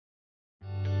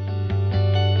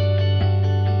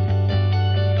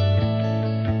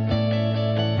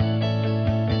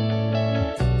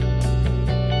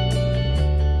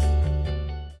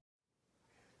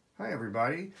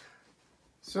everybody.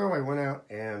 So I went out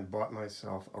and bought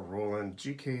myself a Roland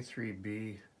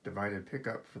GK-3B divided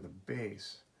pickup for the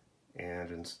bass and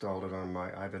installed it on my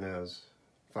Ibanez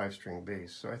 5-string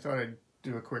bass. So I thought I'd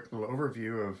do a quick little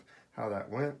overview of how that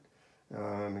went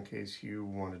in case you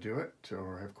want to do it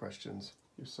or have questions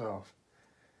yourself.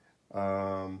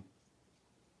 So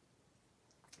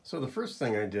the first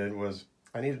thing I did was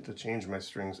I needed to change my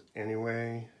strings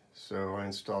anyway, so I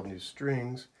installed new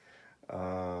strings.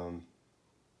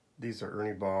 These are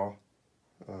Ernie Ball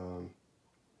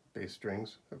bass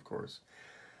strings, of course.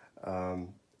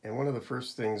 And one of the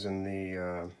first things in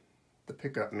the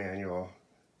pickup manual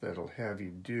that it'll have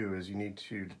you do is you need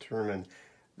to determine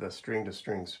the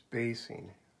string-to-string spacing.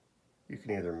 You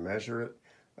can either measure it,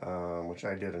 which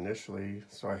I did initially,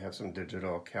 so I have some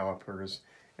digital calipers,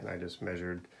 and I just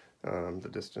measured the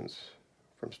distance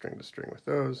from string to string with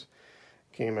those.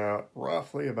 Came out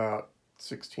roughly about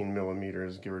 16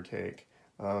 millimeters, give or take.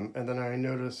 And then I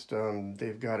noticed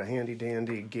they've got a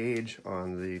handy-dandy gauge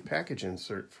on the package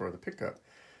insert for the pickup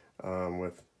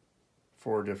with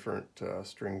 4 different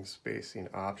string spacing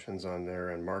options on there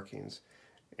and markings.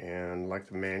 And like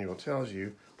the manual tells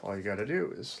you, all you got to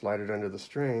do is slide it under the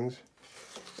strings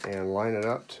and line it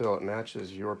up till it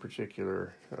matches your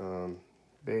particular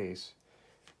bass.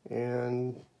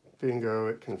 And bingo,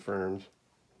 it confirms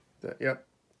that, yep,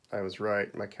 I was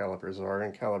right. My calipers are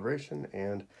in calibration,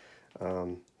 and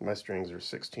my strings are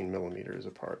 16 millimeters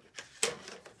apart.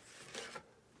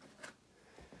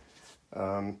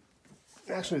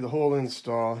 Actually, the whole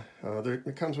install,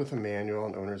 it comes with a manual,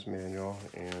 an owner's manual,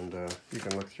 and you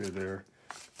can look through there.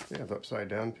 They have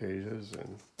upside-down pages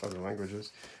and other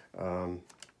languages.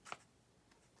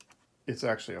 It's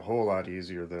actually a whole lot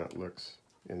easier than it looks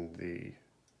in the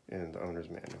owner's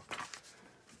manual.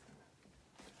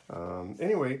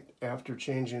 Anyway, after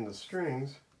changing the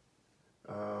strings,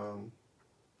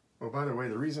 well, by the way,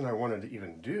 the reason I wanted to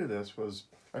even do this was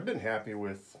I've been happy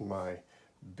with my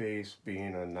bass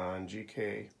being a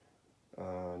non-GK,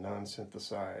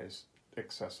 non-synthesized,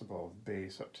 accessible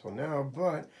bass up till now,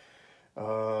 but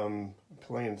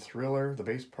playing Thriller, the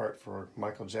bass part for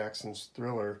Michael Jackson's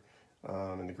Thriller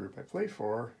in the group I play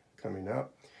for, coming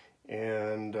up,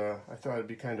 and I thought it'd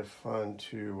be kind of fun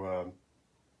to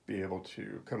be able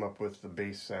to come up with the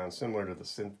bass sound similar to the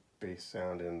synth bass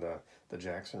sound in the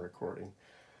Jackson recording,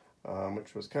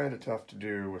 which was kind of tough to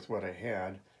do with what I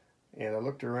had. And I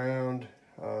looked around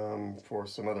for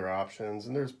some other options,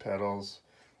 and there's pedals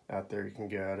out there you can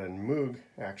get, and Moog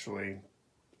actually,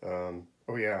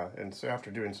 oh yeah, and so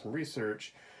after doing some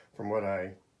research, from what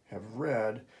I have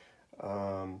read,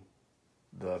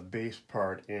 the bass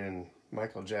part in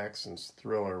Michael Jackson's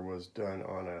Thriller was done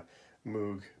on a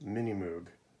Moog, Mini Moog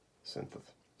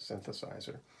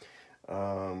synthesizer.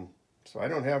 So I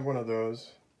don't have one of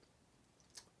those,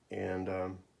 and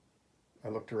I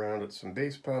looked around at some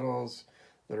bass pedals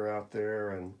that are out there,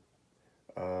 and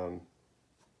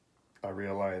I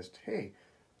realized, hey,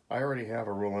 I already have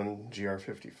a Roland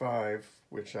GR-55,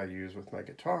 which I use with my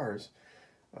guitars,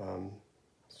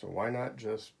 so why not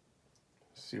just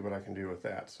see what I can do with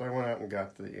that? So I went out and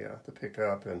got the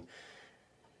pickup, and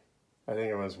I think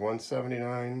it was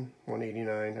 $179,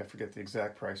 $189, I forget the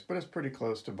exact price, but it's pretty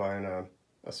close to buying a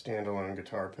standalone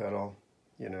guitar pedal,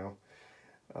 you know.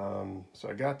 So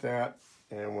I got that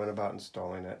and went about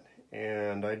installing it,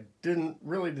 and I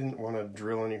really didn't want to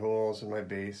drill any holes in my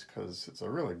bass because it's a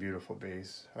really beautiful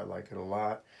bass. I like it a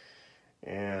lot,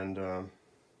 and I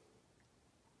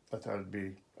thought it'd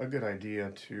be a good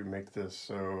idea to make this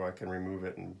so I can remove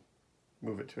it and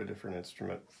move it to a different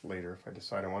instrument later if I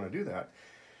decide I want to do that.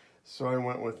 So I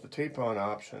went with the tape-on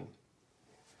option,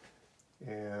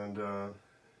 and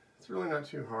it's really not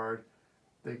too hard.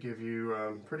 They give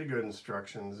you pretty good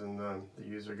instructions in the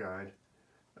user guide.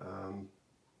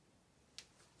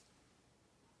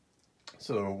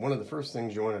 So one of the first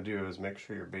things you want to do is make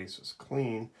sure your bass is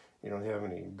clean. You don't have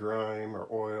any grime or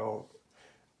oil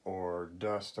or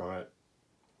dust on it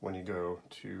when you go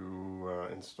to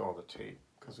install the tape.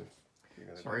 Because if you're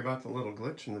gonna Sorry about the little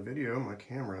glitch in the video. My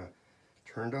camera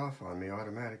turned off on me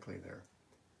automatically there.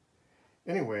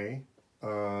 Anyway,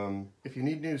 if you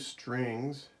need new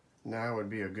strings, now would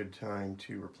be a good time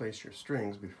to replace your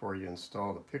strings before you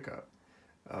install the pickup.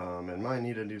 And mine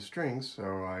needed new strings,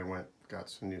 so I got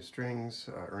some new strings,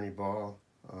 Ernie Ball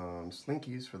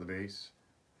Slinkies for the bass,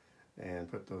 and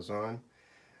put those on.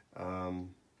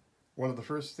 One of the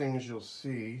first things you'll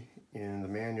see in the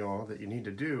manual that you need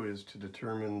to do is to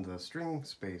determine the string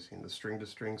spacing, the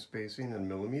string-to-string spacing in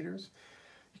millimeters.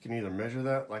 You can either measure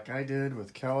that like I did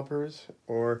with calipers,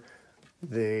 or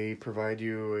they provide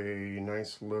you a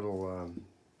nice little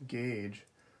gauge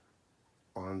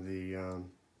on the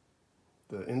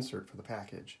insert for the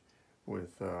package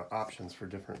with options for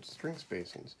different string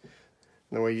spacings.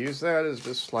 And the way you use that is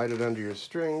just slide it under your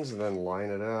strings and then line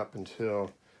it up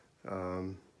until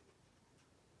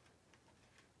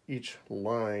each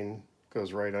line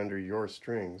goes right under your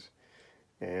strings.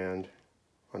 And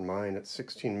on mine it's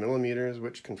 16 millimeters,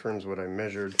 which confirms what I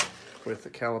measured with the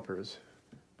calipers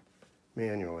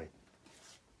manually.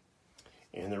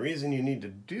 And the reason you need to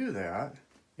do that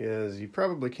is, you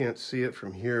probably can't see it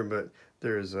from here, but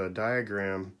there's a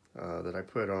diagram that I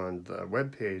put on the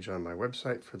web page on my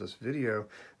website for this video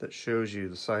that shows you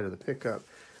the side of the pickup.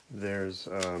 There's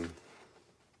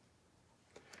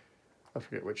I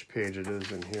forget which page it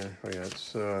is in here. Oh yeah,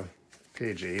 it's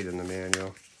page 8 in the manual.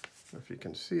 I don't know if you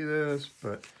can see this,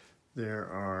 but there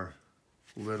are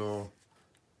little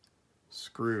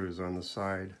screws on the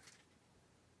side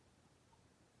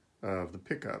of the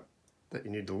pickup that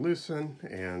you need to loosen,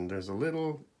 and there's a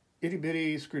little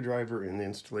itty-bitty screwdriver in the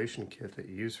installation kit that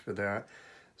you use for that.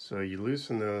 So you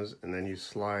loosen those, and then you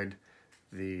slide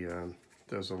the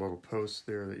there's a little post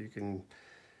there that you can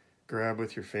grab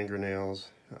with your fingernails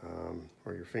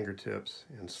or your fingertips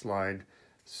and slide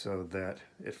so that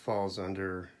it falls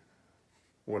under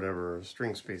whatever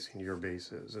string spacing your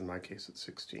bass is. In my case it's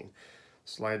 16.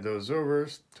 Slide those over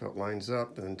till it lines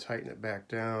up, and then tighten it back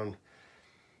down.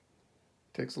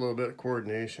 Takes a little bit of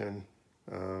coordination,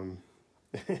 but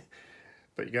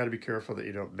you got to be careful that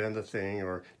you don't bend the thing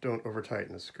or don't over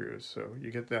tighten the screws. So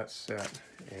you get that set,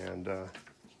 and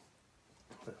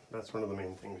that's one of the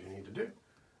main things you need to do.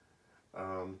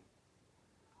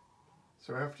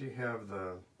 So after you have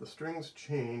the strings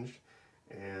changed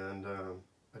and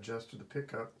adjusted the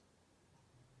pickup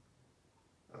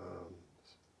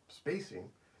spacing,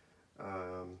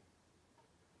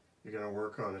 you're going to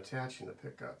work on attaching the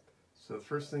pickup. So the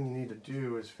first thing you need to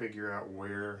do is figure out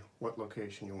what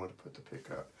location you want to put the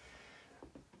pickup.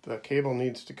 The cable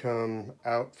needs to come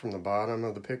out from the bottom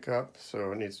of the pickup,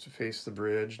 so it needs to face the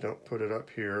bridge. Don't put it up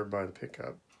here by the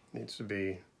pickup. It needs to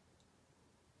be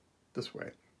this way,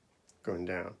 going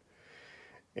down.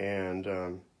 And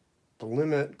the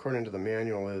limit, according to the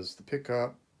manual, is the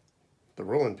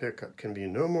Roland pickup can be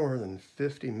no more than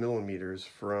 50 millimeters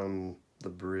from the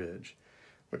bridge,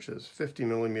 which is 50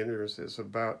 millimeters is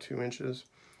about 2 inches,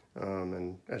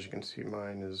 and as you can see,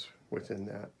 mine is within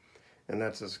that. And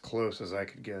that's as close as I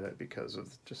could get it because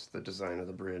of just the design of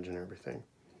the bridge and everything.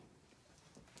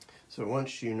 So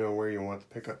once you know where you want the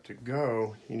pickup to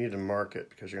go, you need to mark it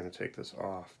because you're going to take this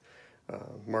off.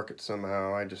 Mark it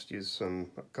somehow. I just used a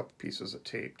couple pieces of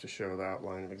tape to show the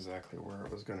outline of exactly where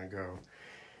it was going to go.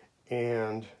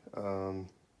 And,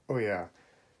 oh yeah,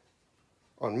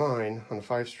 on mine, on the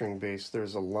 5-string bass,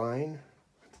 there's a line.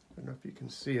 I don't know if you can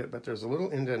see it, but there's a little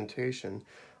indentation,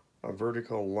 a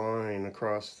vertical line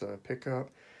across the pickup.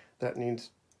 That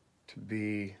needs to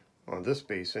be, on this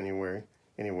bass anyway,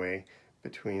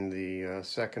 between the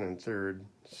 2nd and 3rd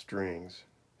strings.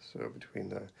 So between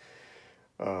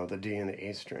the D and the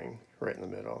A string, right in the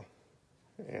middle.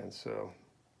 And so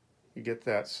you get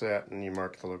that set and you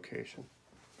mark the location.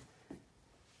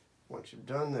 Once you've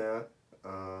done that,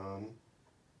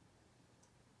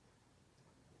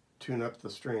 tune up the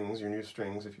strings, your new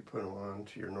strings, if you put them on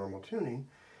to your normal tuning,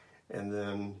 and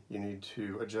then you need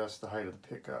to adjust the height of the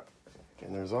pickup.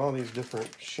 And there's all these different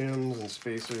shims and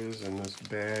spacers in this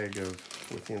bag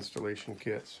with the installation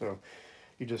kit, so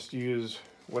you just use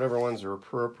whatever ones are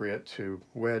appropriate to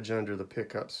wedge under the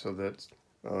pickup so that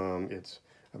it's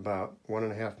about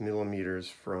 1.5 millimeters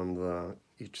from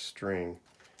each string.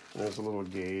 And there's a little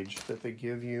gauge that they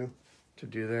give you to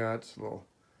do that. It's a little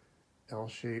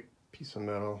L-shaped piece of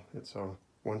metal. It's a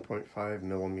 1.5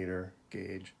 millimeter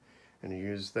gauge, and you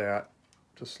use that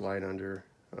to slide under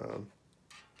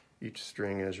each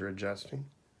string as you're adjusting.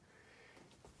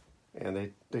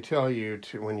 And they tell you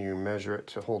to, when you measure it,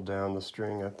 to hold down the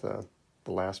string at the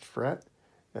last fret,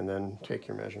 and then take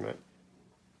your measurement,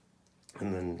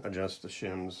 and then adjust the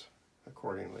shims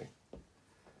accordingly.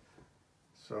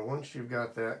 So once you've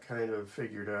got that kind of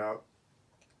figured out,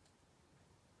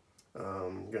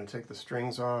 I'm going to take the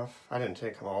strings off. I didn't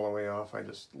take them all the way off. I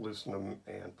just loosened them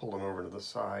and pulled them over to the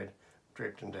side,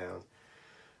 draped them down.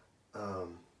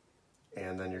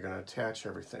 And then you're going to attach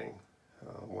everything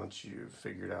once you've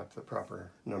figured out the proper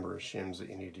number of shims that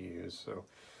you need to use. So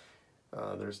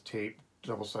there's tape,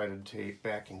 double-sided tape,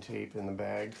 backing tape in the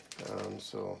bag.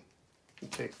 So you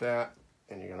take that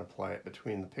and you're going to apply it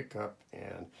between the pickup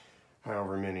and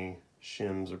however many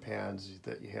shims or pads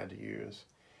that you had to use.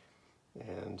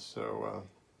 And so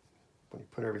when you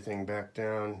put everything back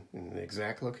down in the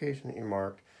exact location that you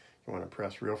marked, you want to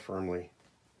press real firmly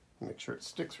make sure it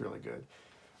sticks really good.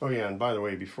 Oh yeah, and by the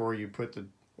way, before you put the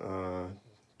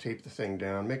tape the thing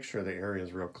down, make sure the area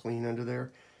is real clean under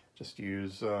there. Just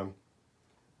use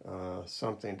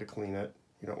something to clean it.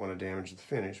 You don't want to damage the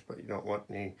finish, but you don't want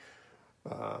any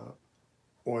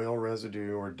oil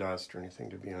residue or dust or anything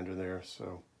to be under there.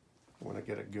 So you want to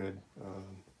get a good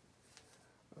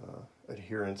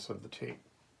adherence of the tape.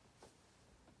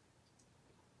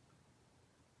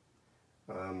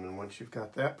 And once you've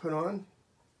got that put on,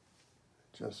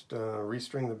 just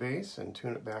restring the bass and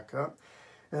tune it back up,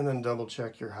 and then double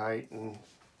check your height and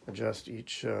adjust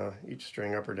each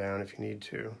string up or down if you need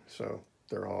to, so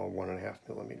they're all 1.5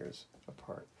 millimeters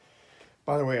apart.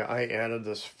 By the way, I added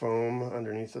this foam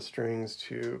underneath the strings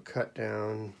to cut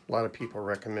down. A lot of people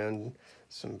recommend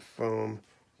some foam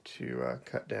to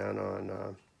cut down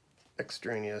on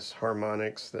extraneous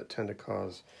harmonics that tend to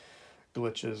cause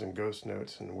glitches and ghost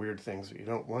notes and weird things that you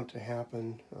don't want to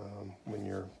happen when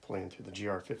you're playing through the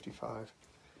GR-55.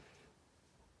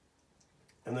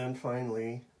 And then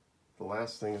finally, the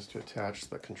last thing is to attach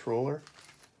the controller,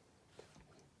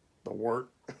 the wart.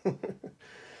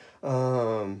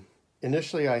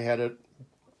 Initially I had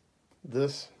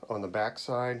this on the back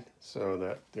side, so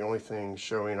that the only thing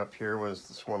showing up here was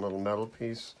this one little metal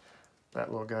piece,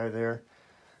 that little guy there.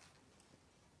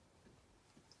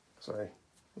 So I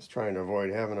was trying to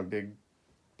avoid having a big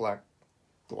black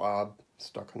glob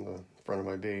stuck on the front of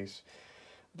my bass.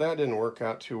 That didn't work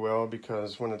out too well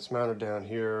because when it's mounted down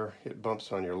here, it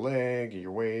bumps on your leg,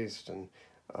 your waist, and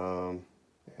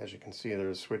as you can see,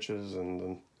 there's switches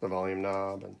and the volume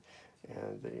knob and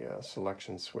the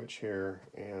selection switch here,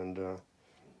 and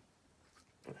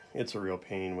it's a real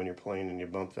pain when you're playing and you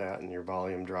bump that and your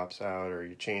volume drops out, or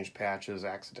you change patches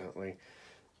accidentally.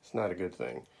 It's not a good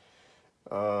thing.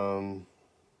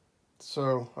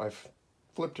 So I've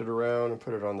flipped it around and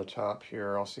put it on the top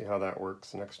here. I'll see how that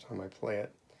works the next time I play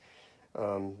it.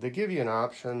 They give you an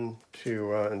option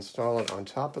to install it on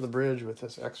top of the bridge with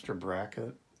this extra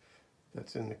bracket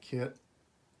that's in the kit.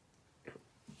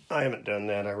 I haven't done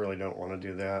that. I really don't want to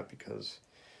do that because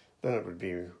then it would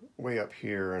be way up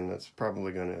here, and that's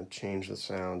probably going to change the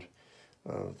sound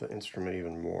of the instrument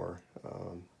even more.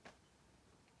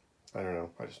 I don't know.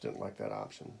 I just didn't like that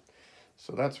option.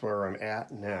 So that's where I'm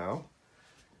at now.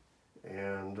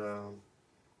 And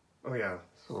oh yeah,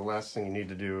 so the last thing you need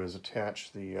to do is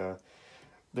attach the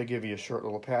they give you a short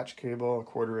little patch cable, a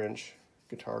 1/4-inch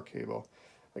guitar cable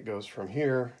that goes from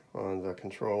here on the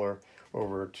controller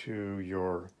over to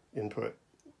your input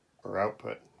or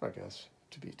output, I guess,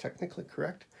 to be technically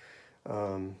correct.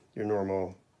 Your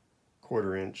normal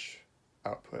 1/4-inch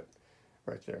output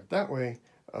right there. That way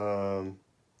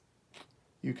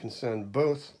you can send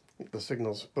both the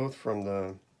signals both from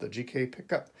the GK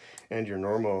pickup and your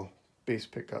normal bass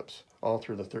pickups all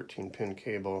through the 13-pin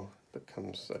cable that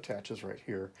attaches right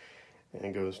here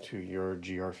and goes to your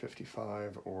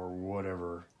GR-55 or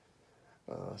whatever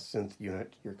synth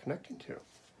unit you're connecting to.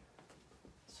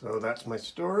 So that's my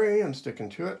story. I'm sticking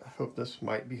to it. I hope this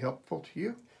might be helpful to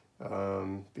you.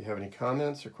 If you have any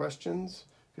comments or questions,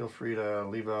 feel free to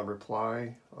leave a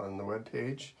reply on the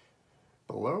webpage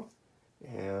below,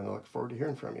 and I look forward to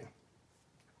hearing from you.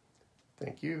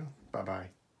 Thank you.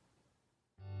 Bye-bye.